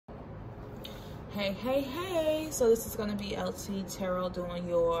Hey, so this is going to be LT Tarot doing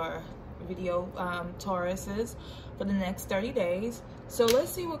your video Tauruses for the next 30 days. So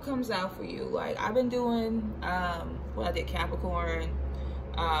let's see what comes out for you. Like, I've been doing well, I did Capricorn,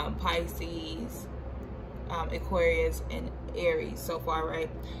 Pisces, Aquarius, and Aries so far, right?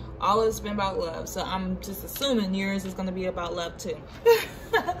 All of it's been about love, so I'm just assuming yours is going to be about love too.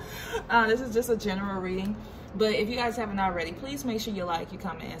 This is just a general reading. But if you guys haven't already, please make sure you like, you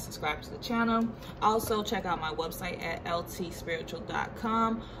comment, and subscribe to the channel. Also, check out my website at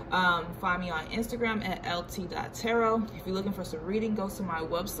ltspiritual.com. Find me on Instagram at lt.tarot. If you're looking for some reading, go to my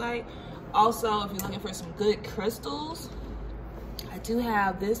website. Also, if you're looking for some good crystals, I do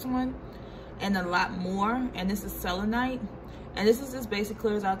have this one and a lot more. And this is selenite. And this is just basically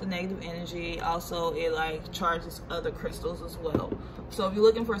clears out the negative energy. Also, it like charges other crystals as well. So if you're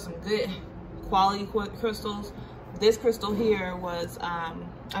looking for some good quality crystals, this crystal here was I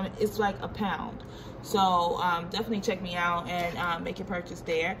mean, it's like £1. So definitely check me out and make your purchase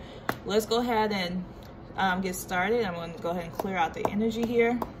there. Let's go ahead and get started. I'm going to go ahead and clear out the energy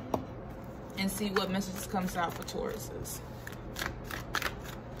here and see what messages comes out for Tauruses.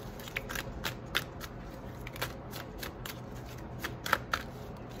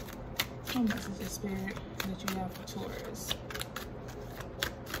 What messages, Spirit, that you have for Taurus?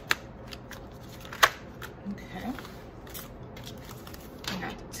 Okay, I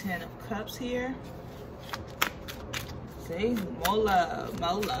got the 10 of Cups here. See, more love,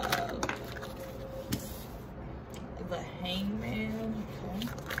 more love. The Hangman, okay.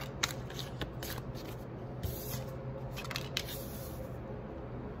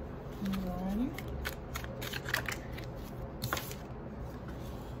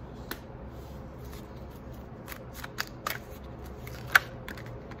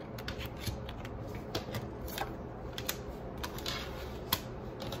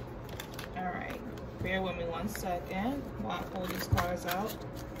 Alrighty. Bear with me 1 second while I pull these cards out.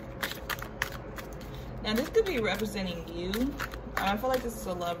 Now this could be representing you. I feel like this is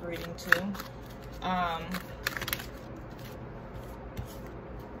a love reading too.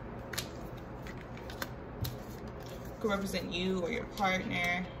 Could represent you or your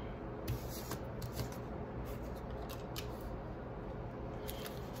partner.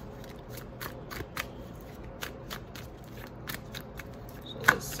 So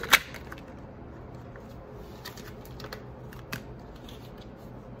let's see.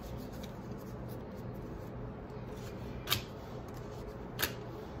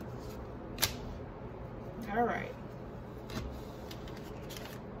 All right,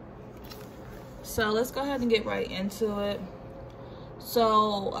 so let's go ahead and get right into it.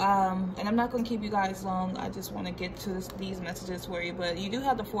 So and I'm not going to keep you guys long. I just want to get to these messages for you. But you do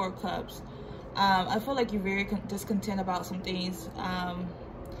have the 4 of Cups. I feel like you're very discontent about some things.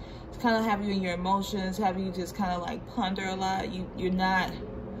 It's kind of have you in your emotions, have you just kind of like ponder a lot. You're not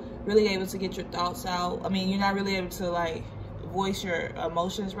really able to get your thoughts out. I mean, you're not really able to like voice your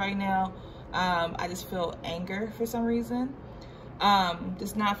emotions right now. I just feel anger for some reason.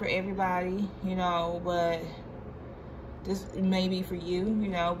 It's not for everybody, you know, but this may be for you, you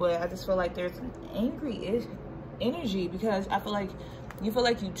know, but I just feel like there's an angry energy because I feel like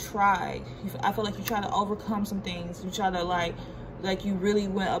you tried. I feel like you try to overcome some things. You try to like you really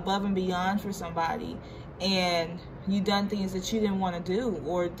went above and beyond for somebody, and you done things that you didn't want to do,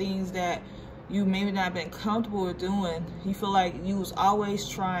 or things that you maybe not been comfortable with doing. You feel like you was always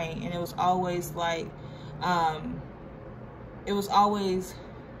trying, and it was always like, it was always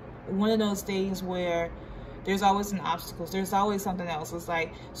one of those things where there's always an obstacle. There's always something else. It's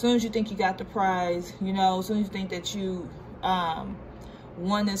like, as soon as you think you got the prize, you know, as soon as you think that you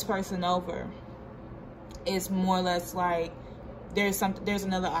won this person over, it's more or less like there's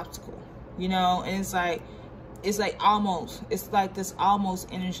another obstacle, you know, and it's like almost, it's like this almost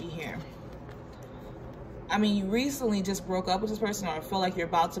energy here. I mean, you recently just broke up with this person, or feel like you're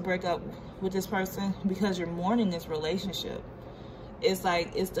about to break up with this person because you're mourning this relationship. It's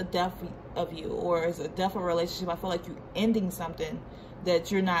like it's the death of you, or it's a death of a relationship. I feel like you're ending something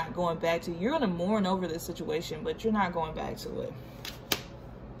that you're not going back to. You're going to mourn over this situation, but you're not going back to it.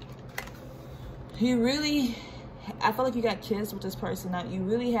 I feel like you got kids with this person. Now, you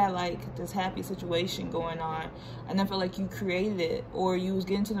really had like this happy situation going on, and I feel like you created it, or you was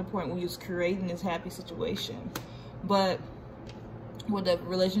getting to the point where you was creating this happy situation. But with the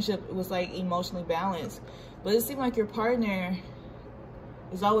relationship, it was like emotionally balanced. But it seemed like your partner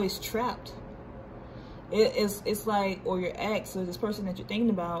is always trapped. It's like, or your ex, or this person that you're thinking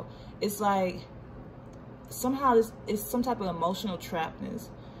about, it's like somehow it's some type of emotional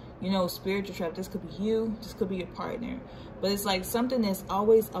trapness. You know, spiritual trap. This could be you, this could be your partner. But it's like something that's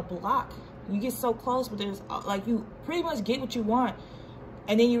always a block. You get so close, but there's like, you pretty much get what you want,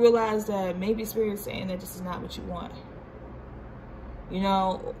 and then you realize that maybe Spirit's saying that this is not what you want. You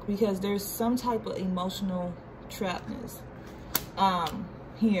know, because there's some type of emotional trapness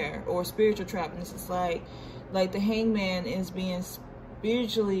here, or spiritual trapness. It's like the Hangman is being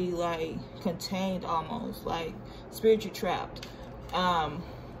spiritually like contained, almost like spiritually trapped.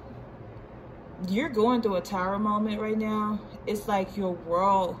 You're going through a tower moment right now. It's like your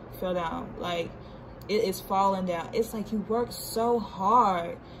world fell down, like it is falling down. It's like you worked so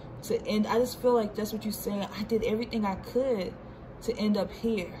hard to end. I just feel like that's what you're saying. I did everything I could to end up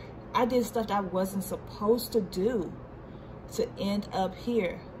here. I did stuff that I wasn't supposed to do to end up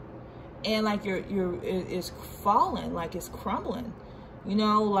here. And like it's falling, like it's crumbling. You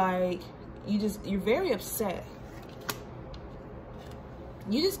know, like you're very upset.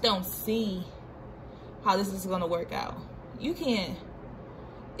 You just don't see how this is gonna work out. You can't.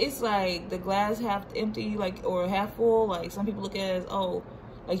 It's like the glass half empty, like, or half full. Like some people look at it as, oh,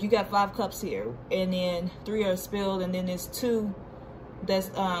 like you got 5 cups here, and then 3 are spilled, and then there's 2 that's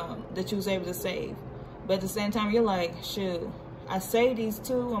that you was able to save. But at the same time, you're like, shoot, I saved these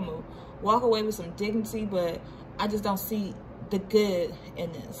 2. I'm gonna walk away with some dignity, but I just don't see the good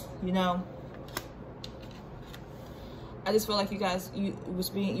in this, you know. I just feel like you guys,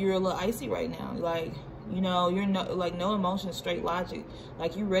 you're a little icy right now. Like, you know, you're no emotion, straight logic.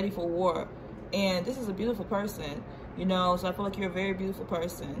 Like, you're ready for war. And this is a beautiful person, you know. So I feel like you're a very beautiful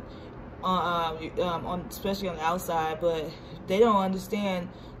person, especially on the outside. But they don't understand.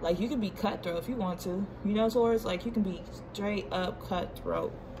 Like, you can be cutthroat if you want to, you know, Taurus. Like, you can be straight up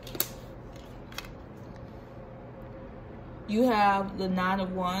cutthroat. You have the 9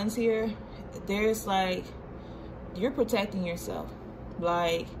 of Wands here. There's like, you're protecting yourself.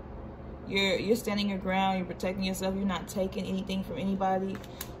 Like, you're standing your ground, you're protecting yourself, you're not taking anything from anybody.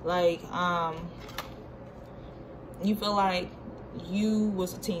 Like, you feel like you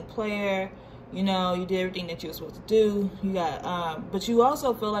was a team player, you know, you did everything that you were supposed to do. You got but you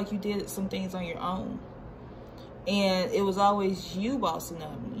also feel like you did some things on your own. And it was always you bossing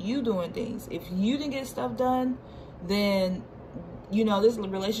up, you doing things. If you didn't get stuff done, then, you know, this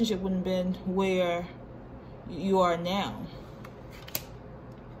relationship wouldn't have been where you are now.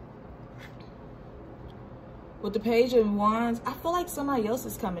 With the Page of Wands, I feel like somebody else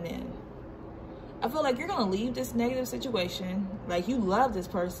is coming in. I feel like you're going to leave this negative situation. Like, you love this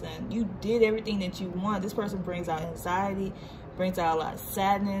person. You did everything that you want. This person brings out anxiety, brings out a lot of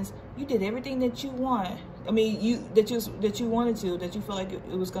sadness. You did everything that you want. I mean, that you wanted to, that you feel like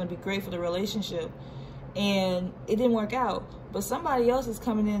it was going to be great for the relationship. And it didn't work out. But somebody else is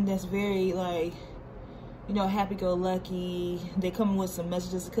coming in that's very, like, you know, happy-go-lucky. They come with some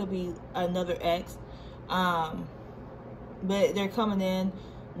messages. It could be another ex. But they're coming in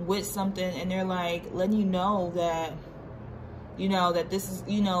with something, and they're like letting you know that, you know, that this is,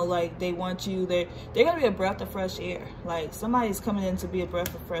 you know, like they want you. They're gonna be a breath of fresh air. Like, somebody's coming in to be a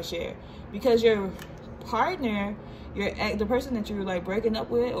breath of fresh air, because your partner, the person that you're like breaking up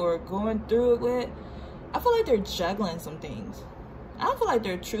with or going through it with, I feel like they're juggling some things. I don't feel like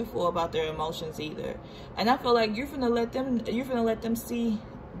they're truthful about their emotions either. And I feel like you're gonna let them see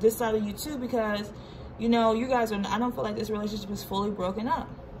this side of you too, because, you know, you guys are, I don't feel like this relationship is fully broken up.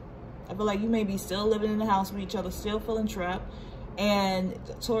 I feel like you may be still living in the house with each other, still feeling trapped. And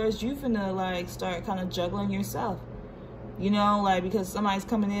Taurus, you finna like start kind of juggling yourself. You know, like, because somebody's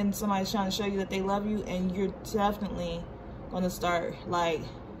coming in, somebody's trying to show you that they love you, and you're definitely gonna start like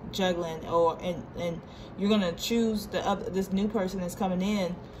juggling, and you're gonna choose this new person that's coming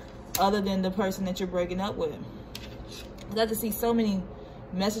in other than the person that you're breaking up with. I got to see so many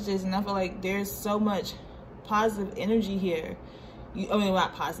messages, and I feel like there's so much positive energy here. I mean,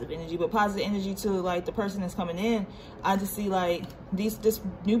 not positive energy, but positive energy to like the person that's coming in. I just see like this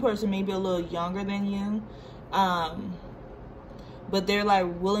new person may be a little younger than you, but they're like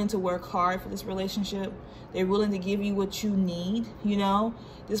willing to work hard for this relationship. They're willing to give you what you need. You know,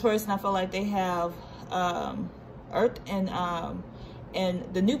 this person, I feel like they have earth and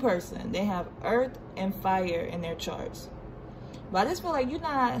the new person, they have earth and fire in their charts. But I just feel like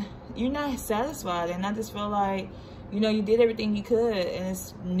you're not satisfied, and I just feel like, you know, you did everything you could, and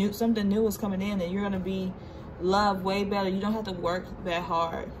it's new, something new is coming in, and you're gonna be loved way better. You don't have to work that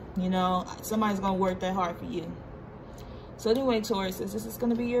hard. You know, somebody's gonna work that hard for you. So anyway, Taurus, this is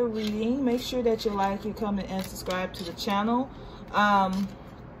gonna be your reading. Make sure that you like, you comment, and subscribe to the channel.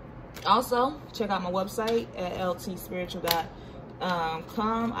 Also, check out my website at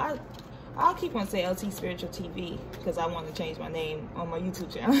ltspiritual.com. I I'll keep on saying LT Spiritual TV because I want to change my name on my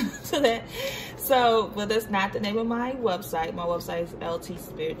YouTube channel to that. So, but that's not the name of my website. My website is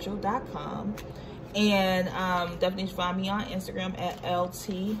ltspiritual.com. And definitely find me on Instagram at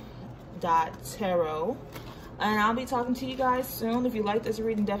lt.tarot. And I'll be talking to you guys soon. If you like this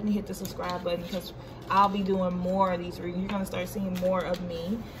reading, definitely hit the subscribe button because I'll be doing more of these readings. You're going to start seeing more of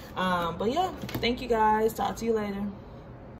me. But yeah, thank you guys. Talk to you later.